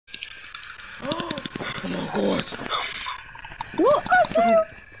Oh my gosh. What?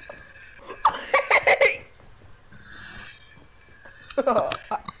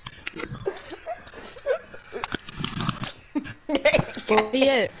 Where he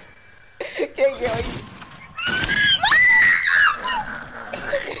at? Can't get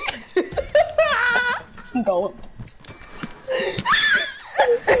you. Go.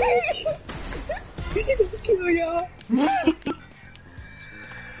 Kill y'all.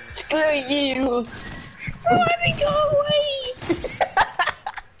 Screw you. Somebody go away.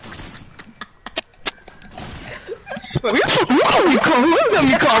 Let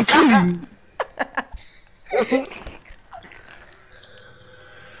me come kill you.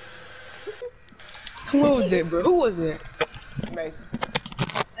 Who was it, bro? Who was it? Mason.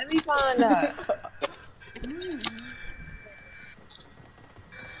 Let me find out.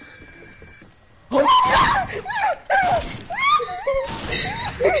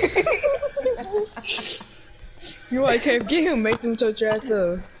 You I can't get him, make him touch your ass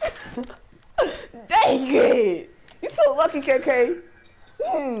up. Dang it! You so lucky, KK.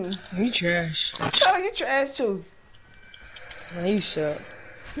 You trash. Oh, you trash too. Man, you suck.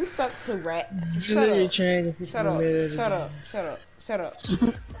 You suck too, rat. You Shut literally up. trash. Shut up. Shut up. Shut up. Shut up.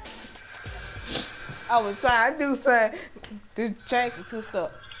 I was trying to do something to change it to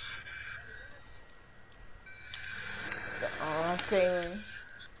stuff. I'm saying.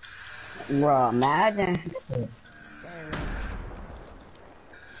 Bro, imagine.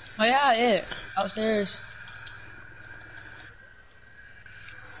 Oh yeah, it upstairs.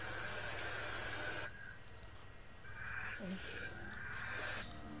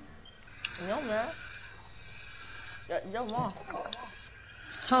 Yo, man. Yo, mom.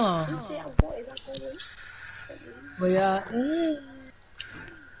 Hold on. But yeah.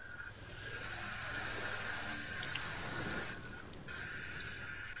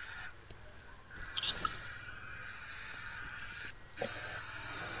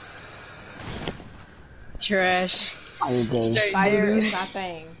 Trash. Are you gay? Straight Fire doo-doo. is my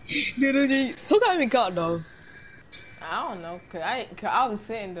thing. Doo-doo. Who got me caught though? I don't know, cause I was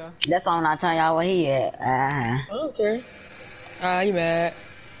sitting there. That's all I tell y'all where he at. I don't care. You mad?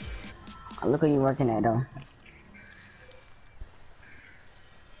 Look who you working at though.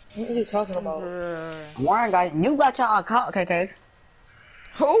 What are you talking about? Warren got you got y'all caught, KK.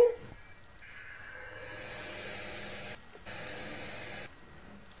 Who?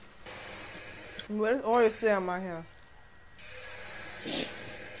 What is Oreo still in my hair?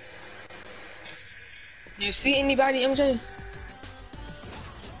 You see anybody, MJ?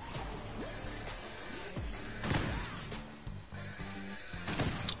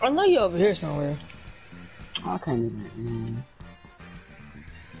 I know you over here somewhere. I can't even.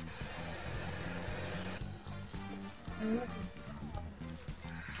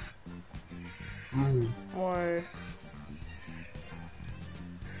 Or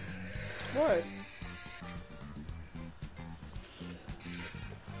what?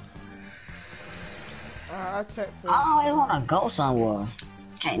 I text I always wanna go somewhere.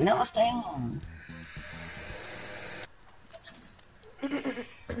 Can't never stay home.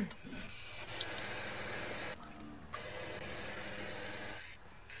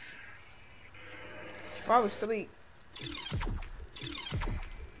 Probably sleep.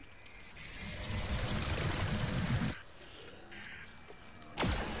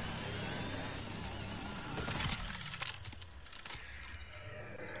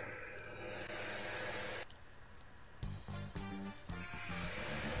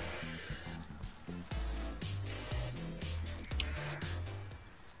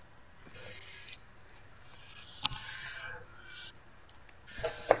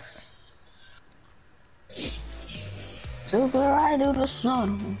 Super I do the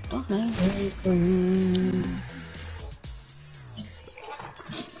sun.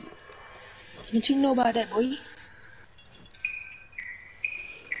 What you know about that, boy?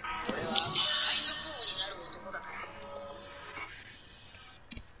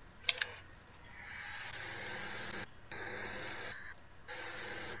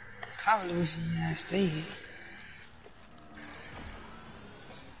 Probably was in that state.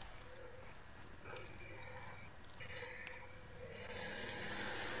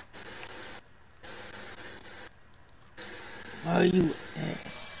 Are you at?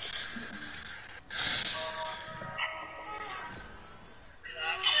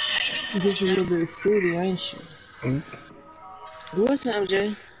 You just a little bit of fruity, ain't you? What's up,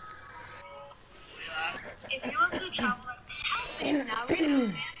 Jay? If you want to travel like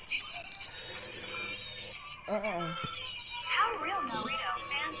Naruto how real Naruto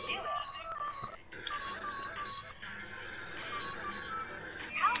fans do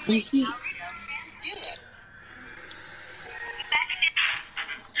it. You see,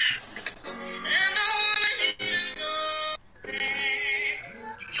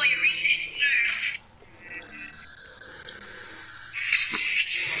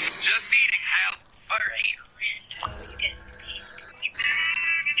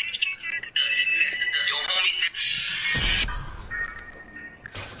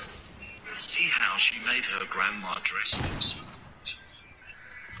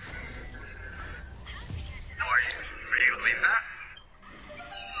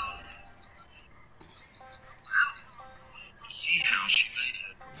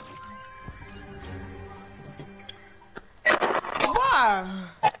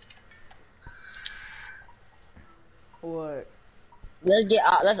 What?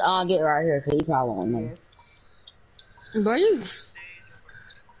 Let's all get right here, cause he probably won't know. Yes. Bro, you.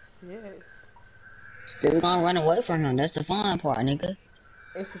 Yes. Still gonna run away from him. That's the fun part, nigga.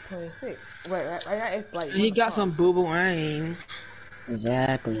 It's the 26th. Right now it's like. He got some boo boo aim.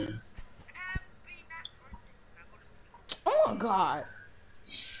 Exactly. Oh my god.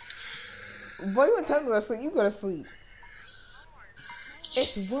 Boy, you were telling me to go to sleep. You go to sleep.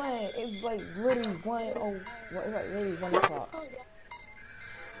 It's 1. It's like literally 1. Oh, it's like literally 1 o'clock.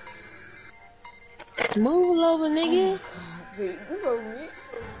 Move over, nigga. Dude, this is over me.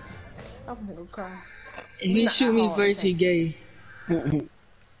 I'm gonna go cry. If he shoot me first, he gay. I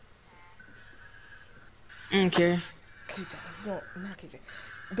don't care. KJ, if you don't, not KJ.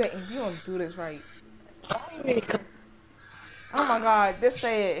 Dayton, if you don't do this right. Oh my god, just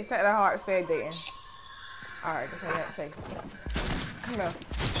say it. It's not that hard to say it, Dayton. Alright, just say that. Say it. Come here.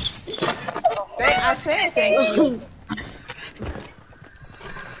 I said thank you.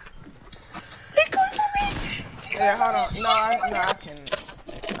 He come for me. Yeah, hold on. No, I can't.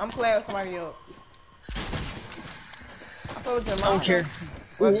 I'm playing with somebody else. I play with your mom. I don't care.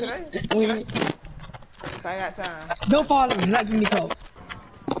 What, today? If I got time. Don't follow me. Not give me call.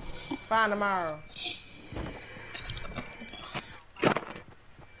 Fine tomorrow.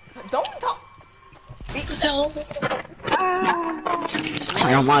 Don't talk. I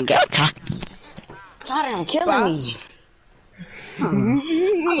don't want to get tired. Tired of killing me. I'm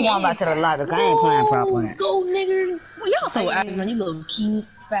going back to the lobby. 'Cause I ain't playing properly. Go, nigga. Well, y'all so average, man. You little cute,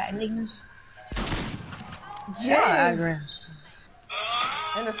 fat niggas. Y'all average.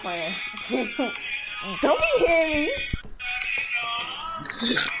 I'm just playing. Don't be hitting me.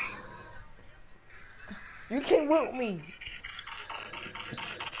 You can't whoop me.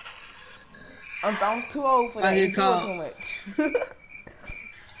 I'm too old for that. I get You're doing caught. too much.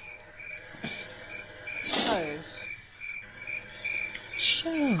 Hush. Shut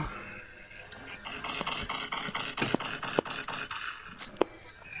up.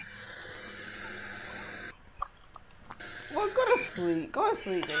 Well, go to sleep. Go to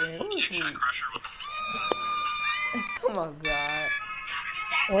sleep, man. Go to sleep. Oh my god.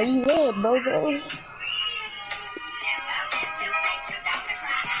 Where you at, Bozo?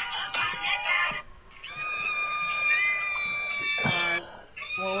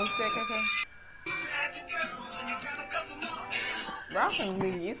 What was that, Kaka? Bro, I can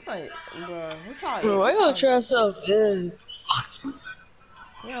leave you. It's like, bro, what y'all Bro, why y'all try yourself in?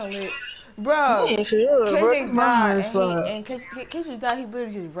 Y'all lit. Bro, Yeah, sure, bro. KJ died, and KJ died, he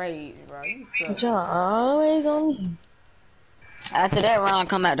literally just raged, bro. You suck. But y'all always on me. After that round,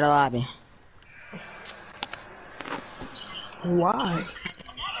 come back to the lobby. Why?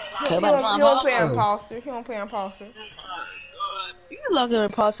 He won't play imposter. He won't play imposter. You lucky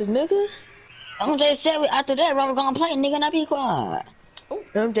imposter, nigga. MJ said after that round, we're gonna play, nigga, not be quiet.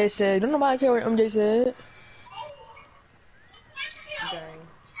 MJ said, don't nobody care what MJ said. Dang.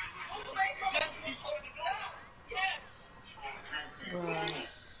 Bro.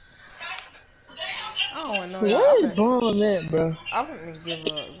 I don't want to know. What is bomb at, bro? I'm gonna give up,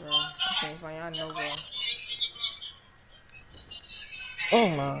 bro. I can't find y'all know, bro. Oh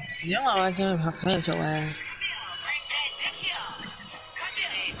my. See, y'all like him, I claimed your ass.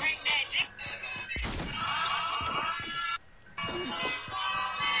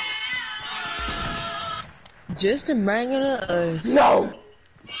 Just to bring it to us. No!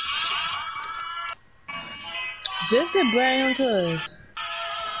 Just to bring him to us.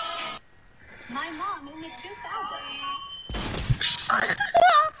 My mom only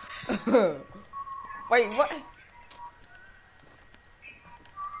 2,000. Wait, what?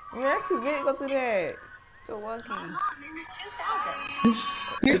 Man, that's too big to go through that. So lucky. My mom only 2,000.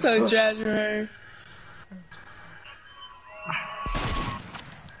 You're so trash, man.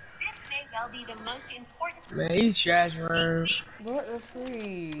 This may well be the most important. Man, he's trash, man. What the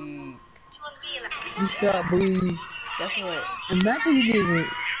freak? You suck, boy. That's what. Imagine you did it.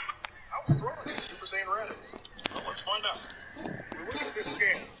 How strong is Super Saiyan Raditz? Well, let's find out. We're looking at this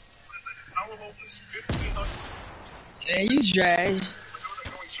scan. It says that his power level is 1500. Man, you trash. We know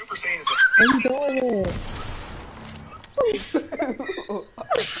that going Super Saiyan is What you doing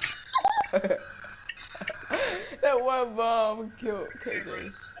there? That one bomb killed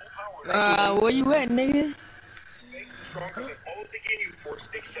KJ. Where you at, nigga? Basically stronger than all of the Ginyu Force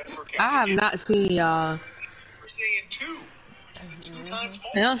except for I have not seen y'all. Super Saiyan 2. 2 times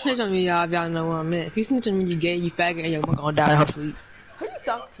more. And don't snitch on me, y'all, if y'all know what I meant. If you snitch on me, you gay, you faggot, and your mom gonna die in her sleep. Who you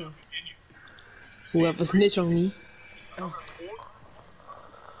talking to? Whoever snitch on me. Oh.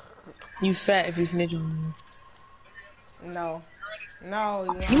 You fat if you snitch on me. No. No,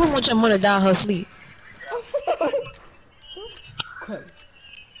 You wouldn't want your mother to die in her sleep.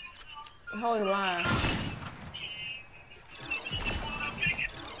 Hold the line.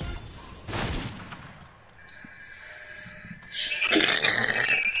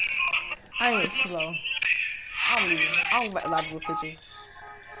 I ain't slow. I'm leaving. I'm about to lie to put you.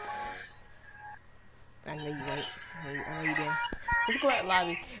 I know you right. I know you did. Let's go at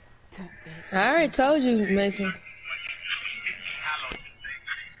lobby. I already told you, Mason.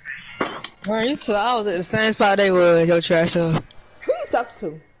 Bro, you saw I was at the same spot they were, your trash up. Who you talk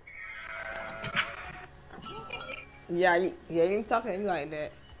to? Yeah, you ain't talking to me like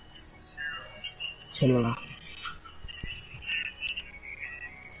that. Hello.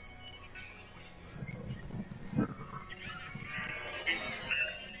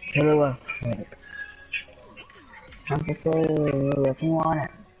 Hello. I'm just saying, if you want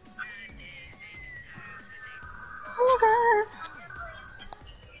it.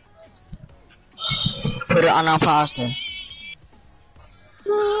 Put it on imposter.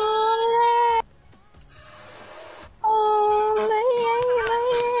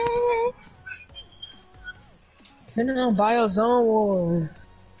 Depending on Biozone Wars.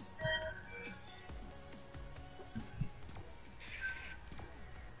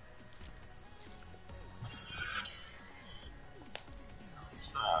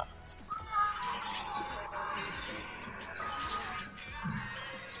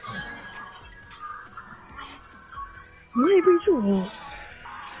 Maybe you won't.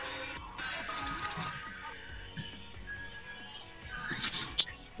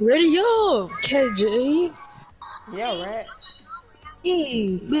 Ready up, KJ. Yeah, right.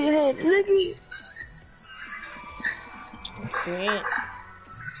 Hey, big head nigga. Dang.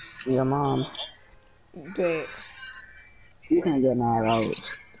 Your mom. Bet. You can't get mad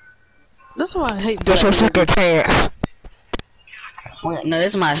rolls. That's why I hate That's your second chance. Wait, no,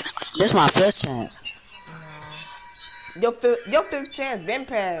 this is my first chance. Your fifth chance been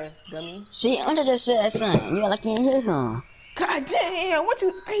passed, dummy. See, Andre just said something. You like you didn't hear him. God damn, what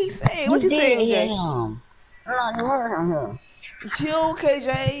you he saying? What you did saying, hear Jay? him. No, you heard him here. Chill,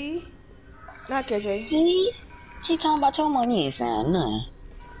 KJ. Not KJ. See? He talking about your money, ain't saying nothing.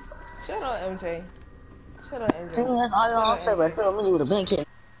 Shut up, MJ. Shut up, See, MJ. that's all you don't say, but Phil, me would have been kidding.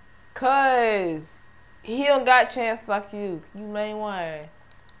 Cause he don't got chance like you. You main one.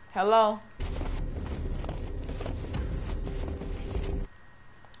 Hello?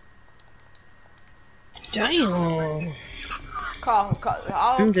 Damn. Call.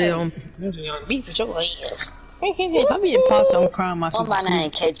 I'm just on beef with your ass. I be impossible. I'm crying myself. Somebody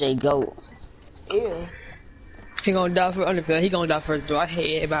named KJ Goat. Ew. He gonna die for underfield. He gonna die first. Do I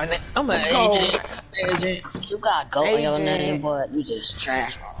hate everybody? I'm an agent. You got Goat in your Agent. name, but you just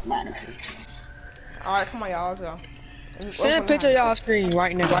trash. Alright, come on, y'all. Let's go. Send a picture of y'all screen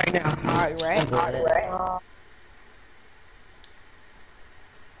right now. Alright, right?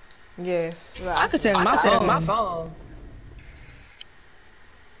 Yes. I could send my phone.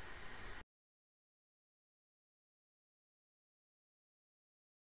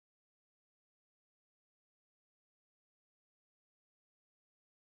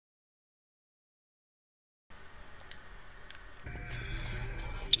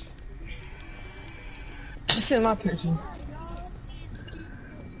 Send my picture.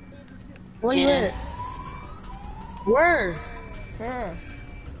 Where you at? Where?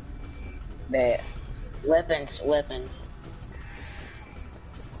 Bad. Weapons.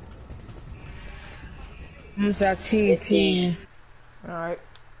 I'm sorry, TNT. Alright.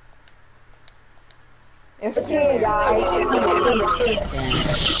 It's 10, guys.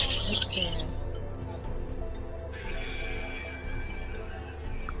 It's 10.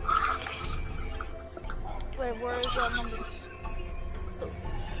 Wait, where is that number?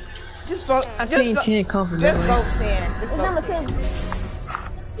 Just vote. I seen 10 come from Just that vote 10. Just It's vote number 10. 10.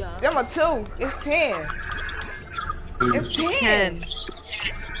 Yeah. Number 2. It's 10. It's 10.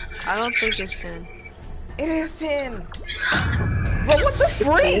 I don't think it's 10. It is 10. But what the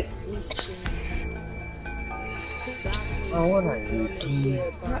freak? Oh, what are you doing?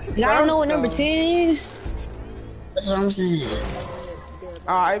 Y'all don't know what number 10 is? That's what I'm saying.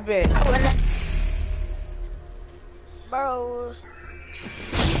 I bet. Bros.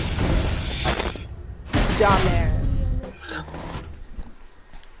 Dumbass.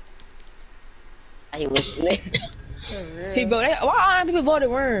 He was slick. He voted. Why aren't people voted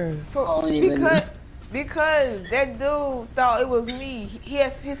Worm? Because that dude thought it was me. He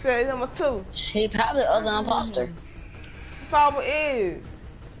said number 2. He probably other imposter. He probably is.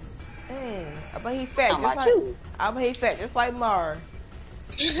 I bet he fat Talking just about like you. I bet he fat just like Mar.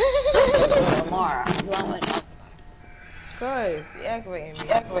 Lamar. Cause he aggravating me.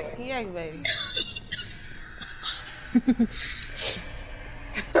 He aggravating.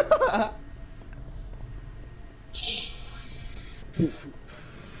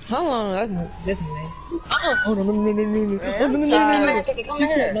 Hold on, that's nice. Oh no. She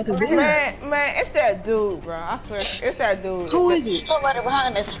said nothing. Man, it's that dude, bro. I swear, it's that dude. Who is it? Somebody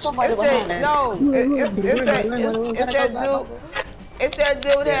behind us. Somebody It's behind that, us. no, it's that dude. It's that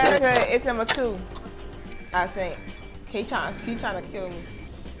dude that said it's number 2. I think. He trying to kill me.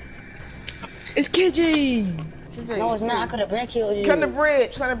 It's KJ. No, it's not. I could have been killed you. Come to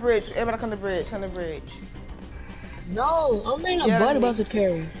bridge. Everybody come to bridge. No, I'm in a butt bus with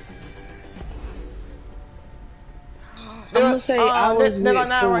Carrie. I'm gonna say I was They're with gonna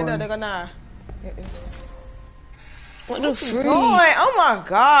 9 right there. 4. They're gonna 9. What the freak? Boy, oh my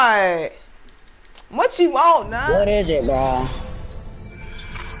god. What you want now? What is it, bro?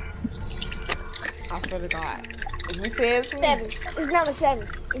 I swear to God. If you say it's me. 7. It's number 7.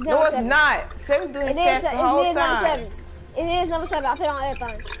 It's No, number it's 7. not. 7 doing his test the whole It is number time. 7. It is number 7. I put it on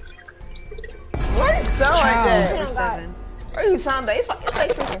everything. Why you sound like Put it that? on God. Why you sound like it's like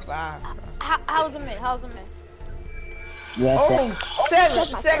freaking 5. How's the man? Yes, Oh, 7.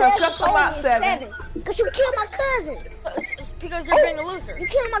 Because my 7. cousin Cuss told about me 7. Because you killed my cousin. Because you're being a loser. You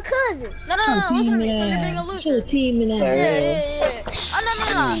killed my cousin. No, listen to me. So you're being a loser. Team in that. Yeah. Oh,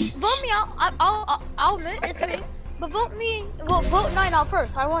 no. Vote me out. I'll admit it's me. But vote me. Well, vote 9 out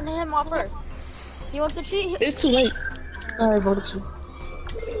first. I want him out first. He wants to cheat. It's too late. I already voted for you.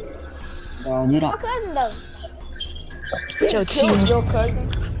 bro, you My don't. cousin though. It's your Killed team. your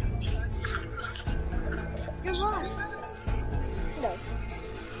cousin. You're wrong. No.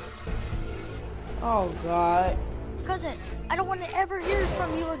 Oh God. Cousin, I don't want to ever hear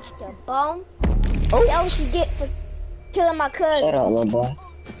from you again. The bum. Oh. That what you get for killing my Shut cousin. up, little boy.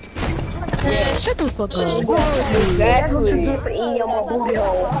 Yeah, shut the fuck up. Exactly.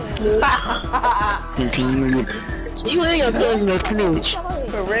 Continue. You ain't your cousin or Knooch.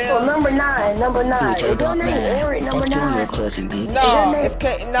 For real. Number 9. Is your name Eric? Number That's 9. your cousin, baby. No, it's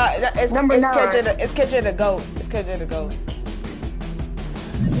it's Number 9. It's KJ the GOAT. It's KJ the GOAT.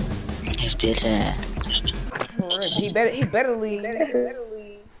 His bitch ass. For real. He better leave.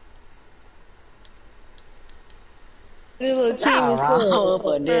 Your little team is so up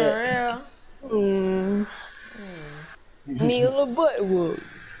For on that. real. Me a little butt whoop.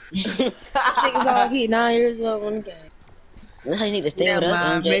 Niggas all hit 9 years old on the game. That's how you need to stay with Never us,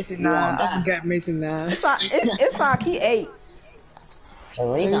 mind, MJ. Mason You won't 9. I die. forgot Mason 9. It's like he 8. For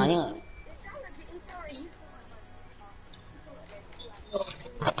a reason, yeah.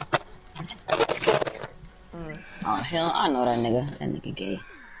 Oh, hell, I know that nigga. That nigga gay.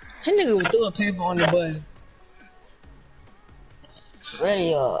 That nigga was throwing paper on the bus.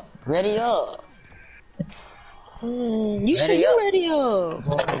 Ready up. Ready up. You sure Ready you up. ready up?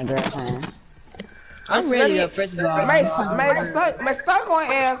 Boyfriend and girlfriend. I'm ready up, first of all. May stop going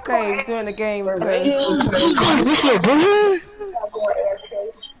AFK during the game because What's up, bro?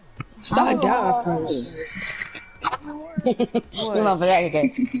 Stop dying first. You know, for that,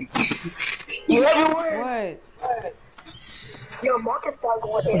 okay. what? Yo, Marcus started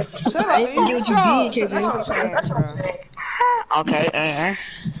going there. Shut up. I didn't get what you did, That's your chance, bro. Okay,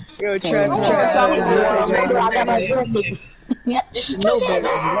 Yo, trust me. I'm talking to you, I got my KJ. dress with you. You should know better.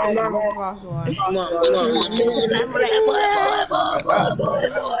 Lost one. Come on,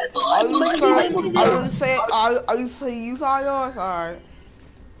 Are you saying use all yours? Alright.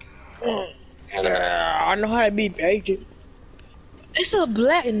 I know how to be bacon. It's a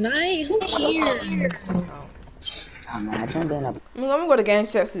black night. Who cares? I'm not trying to up. I'm gonna go to game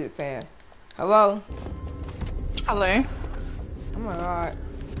chat see it saying. Hello? Hello. Oh my god.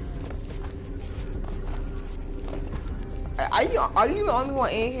 Are you the only one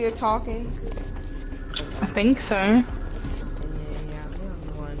in here talking? I think so. Yeah, I'm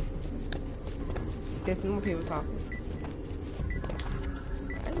the one. There's more people talking.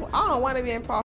 I don't want to be in